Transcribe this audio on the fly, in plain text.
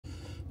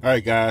All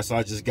right, guys, so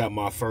I just got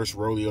my first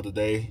Roadie of the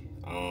day.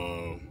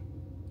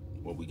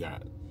 What we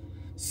got?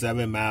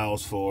 7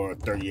 miles for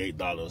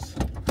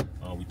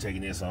 $38. We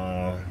taking this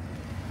on.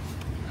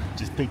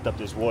 Just picked up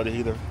this water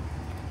heater.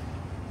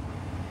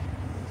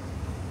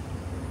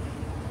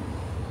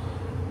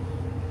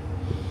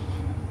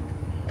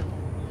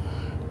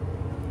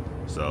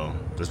 So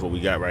this is what we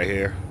got right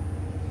here.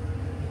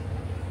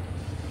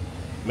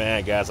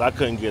 Man, guys, I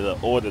couldn't get an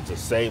order to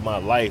save my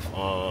life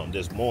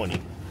this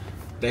morning.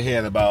 They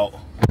had about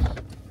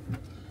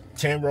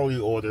 10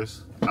 Roadie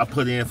orders. I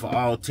put in for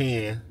all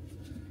 10.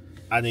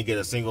 I didn't get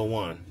a single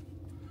one.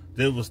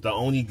 This was the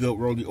only good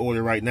Roadie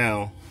order right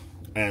now,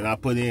 and I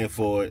put in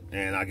for it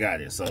and I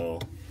got it. So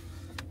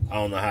I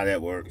don't know how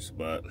that works,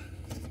 but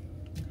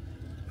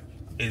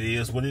it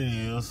is what it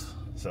is.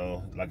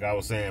 So like I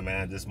was saying,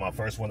 man, this is my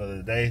first one of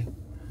the day.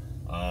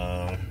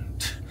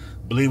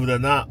 Believe it or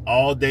not,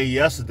 all day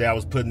yesterday I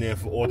was putting in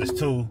for orders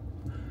too,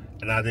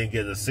 and I didn't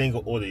get a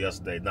single order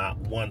yesterday. Not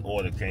one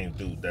order came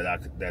through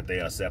that they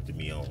accepted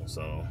me on.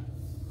 So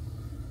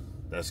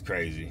that's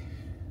crazy.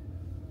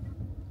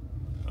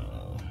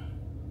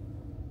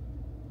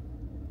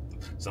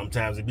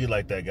 Sometimes it be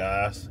like that,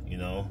 guys. You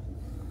know,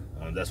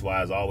 that's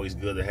why it's always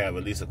good to have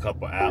at least a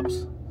couple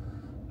apps.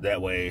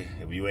 That way,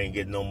 if you ain't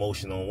getting no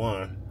motion on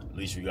one, at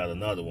least you got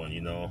another one.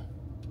 You know.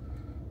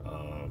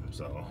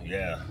 So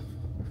yeah.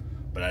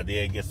 But I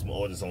did get some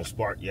orders on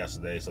Spark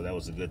yesterday, so that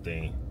was a good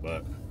thing.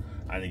 But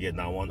I didn't get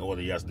not one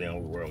order yesterday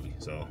on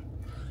Roadie. So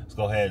let's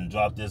go ahead and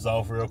drop this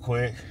off real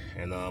quick,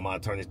 and I'll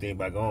turn this thing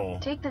back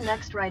on. Take the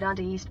next right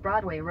onto East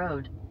Broadway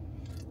Road.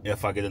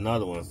 If I get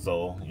another one.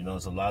 So, you know,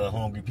 there's a lot of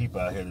hungry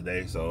people out here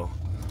today, so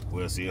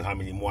we'll see how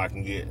many more I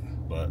can get.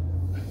 But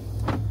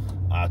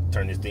I'll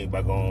turn this thing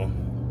back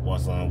on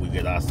once we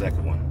get our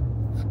second one.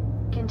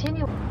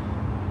 Continue.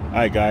 All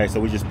right, guys, so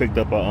we just picked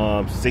up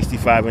a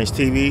 65-inch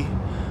TV.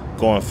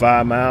 Going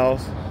 5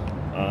 miles,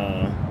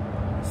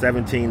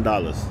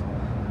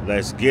 $17.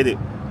 Let's get it.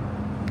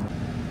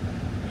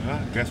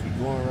 I guess we're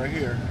going right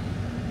here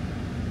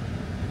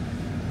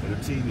for the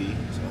TV.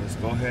 So let's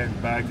go ahead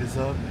and bag this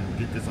up and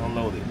get this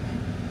unloaded.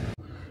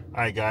 All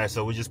right, guys,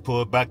 so we just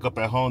pulled back up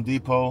at Home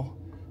Depot.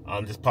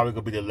 This is probably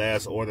gonna be the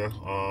last order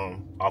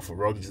off of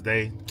Roadie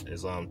today.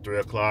 It's 3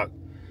 o'clock.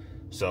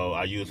 So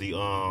I usually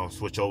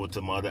switch over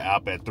to my other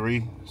app at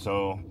 3.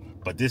 So,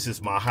 but this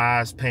is my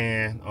highest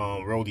paying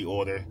Roadie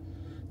order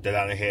that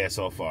I done had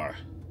so far.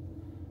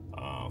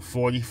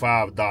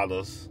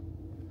 $45.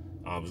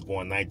 I was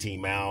going 19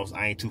 miles.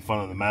 I ain't too fun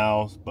on the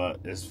miles, but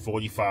it's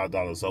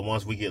 $45. So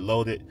once we get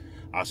loaded,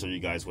 I'll show you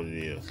guys what it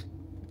is.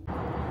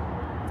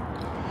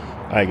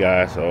 Alright,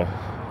 guys, so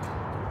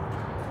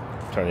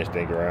turn this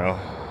thing around.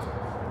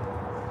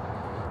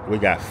 We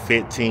got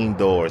 15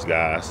 doors,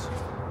 guys.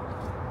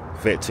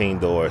 15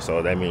 doors,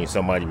 so that means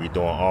somebody be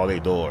doing all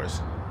their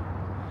doors.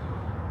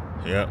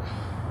 Yep.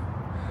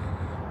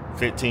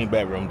 15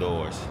 bedroom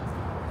doors.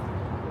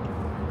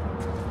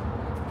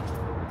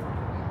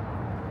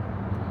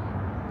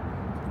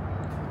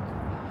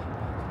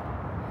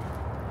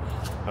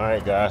 All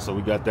right, guys, so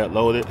we got that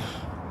loaded.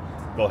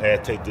 Go ahead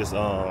and take this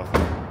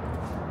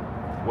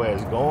where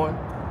it's going.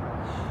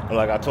 And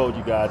like I told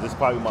you guys, this is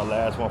probably my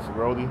last one for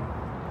Roadie,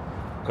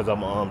 because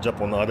I'm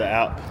jump on the other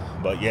app.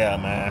 But yeah,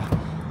 man,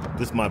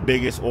 this is my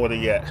biggest order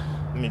yet.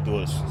 Let me do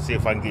it, see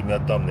if I can get me a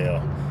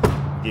thumbnail.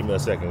 Give me a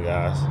second,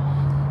 guys.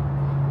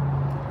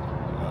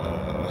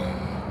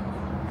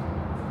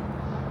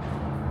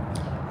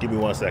 Give me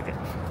 1 second.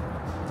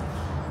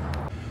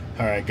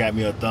 All right, got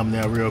me a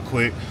thumbnail real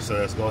quick. So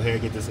let's go ahead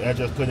and get this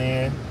address put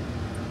in,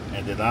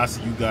 and then I'll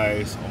see you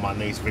guys on my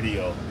next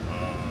video.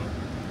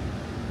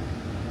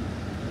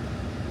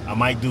 I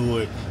might do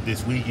it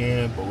this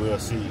weekend, but we'll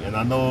see. And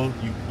I know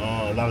you,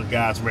 a lot of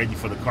guys ready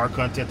for the car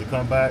content to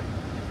come back,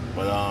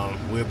 but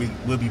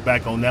we'll be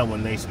back on that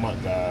one next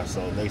month, guys.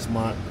 So next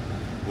month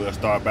we'll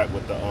start back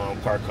with the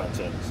car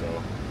content.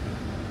 So.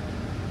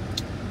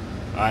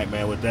 Alright,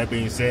 man, with that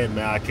being said,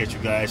 man, I'll catch you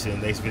guys in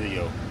the next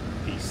video.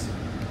 Peace.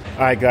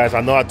 Alright, guys, I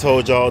know I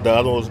told y'all the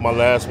other one was my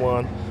last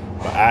one,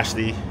 but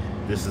actually,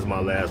 this is my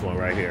last one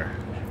right here.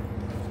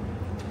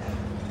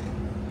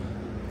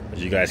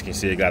 As you guys can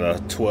see, it got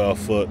a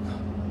 12-foot.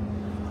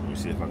 Let me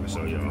see if I can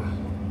show y'all.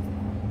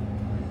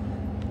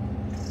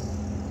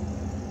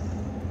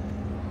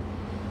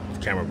 The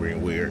camera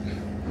being weird,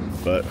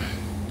 but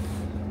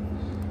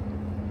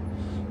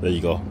there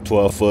you go,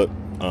 12-foot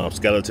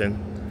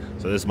skeleton.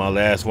 So this is my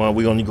last one.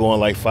 We only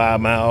going like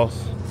 5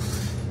 miles,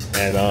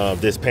 and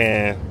this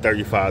paying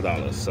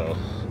 $35. So, all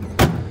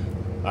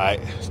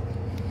right,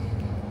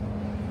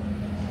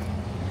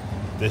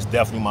 this is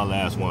definitely my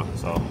last one.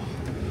 So,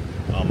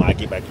 I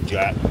get back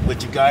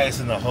with you guys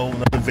in a whole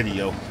nother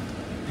video.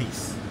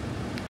 Peace.